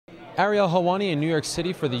Ariel Helwani in New York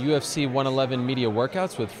City for the UFC 111 media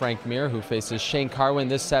workouts with Frank Mir, who faces Shane Carwin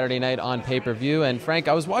this Saturday night on pay-per-view. And Frank,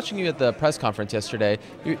 I was watching you at the press conference yesterday.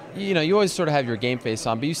 You always sort of have your game face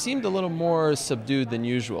on, but you seemed a little more subdued than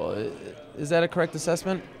usual. Is that a correct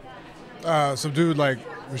assessment? Subdued, like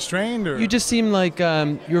restrained, or? You just seemed like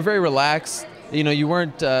you were very relaxed. You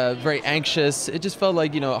weren't very anxious. It just felt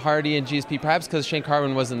like, Hardy and GSP, perhaps because Shane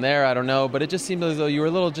Carwin wasn't there, I don't know, but it just seemed as though you were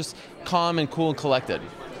a little just calm and cool and collected.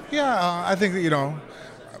 Yeah, I think that,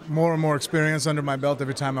 more and more experience under my belt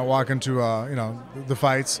every time I walk into, the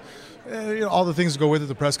fights. All the things that go with it,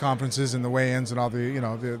 the press conferences and the weigh-ins and all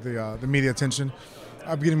the media attention.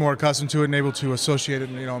 I'm getting more accustomed to it and able to associate it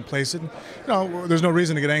and place it. There's no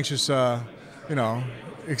reason to get anxious,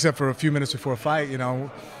 except for a few minutes before a fight, it's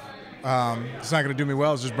not going to do me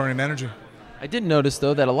well. It's just burning energy. I did notice,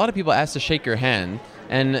 though, that a lot of people asked to shake your hand,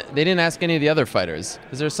 and they didn't ask any of the other fighters.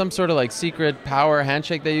 Is there some sort of secret power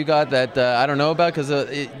handshake that you got that I don't know about? Because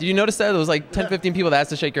do you notice that? There was 10, 15 people that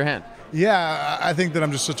asked to shake your hand. Yeah, I think that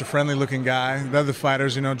I'm just such a friendly-looking guy. The other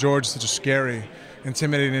fighters, George is such a scary,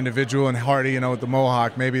 intimidating individual, and Hardy, with the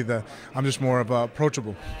mohawk, I'm just more of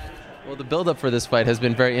approachable. Well, the build-up for this fight has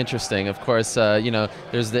been very interesting. Of course,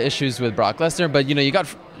 there's the issues with Brock Lesnar, but, you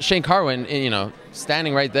got Shane Carwin,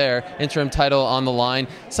 standing right there, interim title on the line.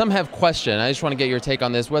 Some have questioned, I just want to get your take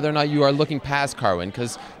on this, whether or not you are looking past Carwin,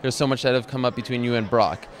 because there's so much that have come up between you and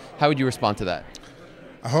Brock. How would you respond to that?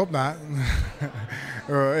 I hope not.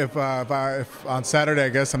 Or if on Saturday, I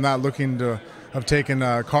guess, I'm not looking to have taken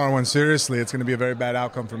Carwin seriously, it's going to be a very bad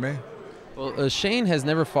outcome for me. Well, Shane has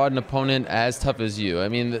never fought an opponent as tough as you. I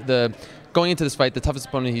mean, going into this fight, the toughest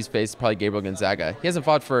opponent he's faced is probably Gabriel Gonzaga. He hasn't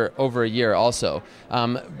fought for over a year also.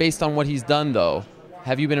 Based on what he's done, though,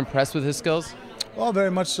 have you been impressed with his skills? Well, very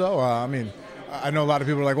much so. I know a lot of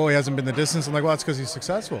people are like, well, he hasn't been the distance. I'm like, well, that's because he's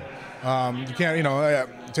successful. You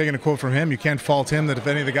can't, taking a quote from him, you can't fault him that if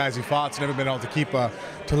any of the guys he fought's never been able to keep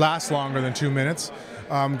to last longer than 2 minutes.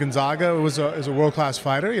 Gonzaga is a world-class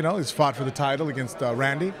fighter. He's fought for the title against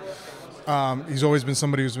Randy. He's always been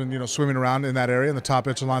somebody who's been, swimming around in that area in the top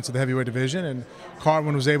echelons of the heavyweight division. And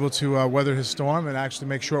Carwin was able to weather his storm and actually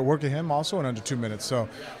make short work of him also in under 2 minutes. So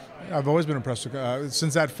I've always been impressed with,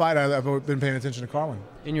 since that fight. I've been paying attention to Carwin.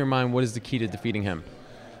 In your mind, what is the key to defeating him?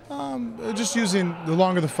 Just using, the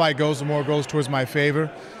longer the fight goes, the more it goes towards my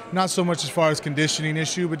favor. Not so much as far as conditioning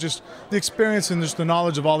issue, but just the experience and just the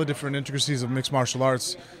knowledge of all the different intricacies of mixed martial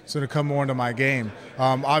arts is going to come more into my game.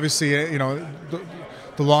 Obviously,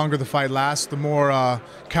 the longer the fight lasts, the more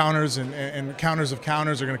counters and counters of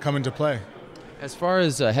counters are going to come into play. As far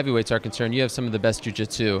as heavyweights are concerned, you have some of the best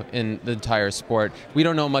jiu-jitsu in the entire sport. We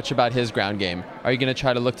don't know much about his ground game. Are you going to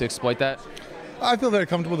try to look to exploit that? I feel very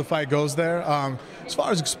comfortable the fight goes there. As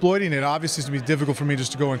far as exploiting it, obviously it's going to be difficult for me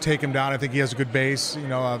just to go and take him down. I think he has a good base,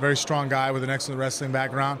 a very strong guy with an excellent wrestling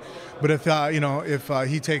background. But if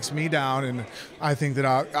he takes me down, and I think that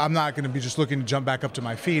I'm not going to be just looking to jump back up to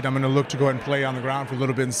my feet. I'm going to look to go ahead and play on the ground for a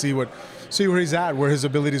little bit and see where he's at, where his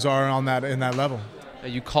abilities are in that level.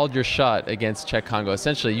 You called your shot against Czech Congo.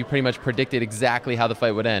 Essentially, you pretty much predicted exactly how the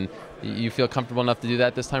fight would end. You feel comfortable enough to do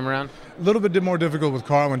that this time around? A little bit more difficult with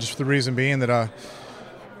Carwin, just for the reason being that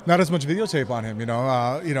not as much videotape on him.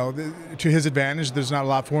 To his advantage, there's not a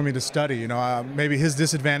lot for me to study. Maybe his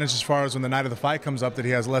disadvantage as far as when the night of the fight comes up, that he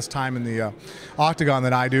has less time in the octagon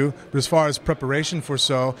than I do. But as far as preparation for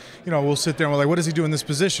we'll sit there and we're like, what does he do in this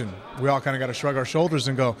position? We all kind of got to shrug our shoulders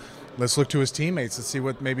and go, let's look to his teammates. Let's see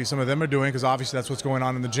what maybe some of them are doing, because obviously that's what's going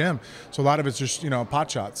on in the gym. So a lot of it's just, pot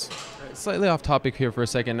shots. Slightly off topic here for a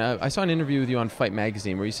second. I saw an interview with you on Fight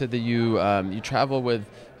Magazine where you said that you travel with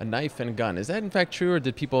a knife and a gun. Is that in fact true, or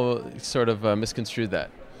did people sort of misconstrue that?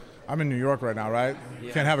 I'm in New York right now, right?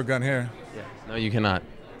 Yeah. Can't have a gun here. Yeah. No, you cannot.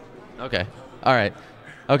 Okay. All right.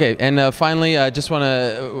 Okay. And finally, I just want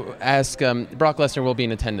to ask, Brock Lesnar will be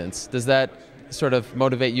in attendance. Does that sort of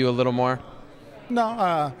motivate you a little more?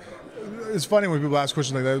 No. It's funny when people ask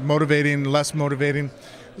questions like that. Motivating, less motivating.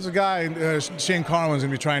 There's a guy, Shane Carwin's going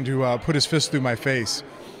to be trying to put his fist through my face.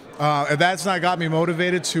 If that's not got me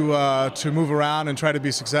motivated to move around and try to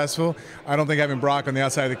be successful, I don't think having Brock on the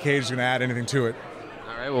outside of the cage is going to add anything to it.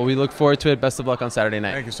 All right, well, we look forward to it. Best of luck on Saturday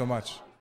night. Thank you so much.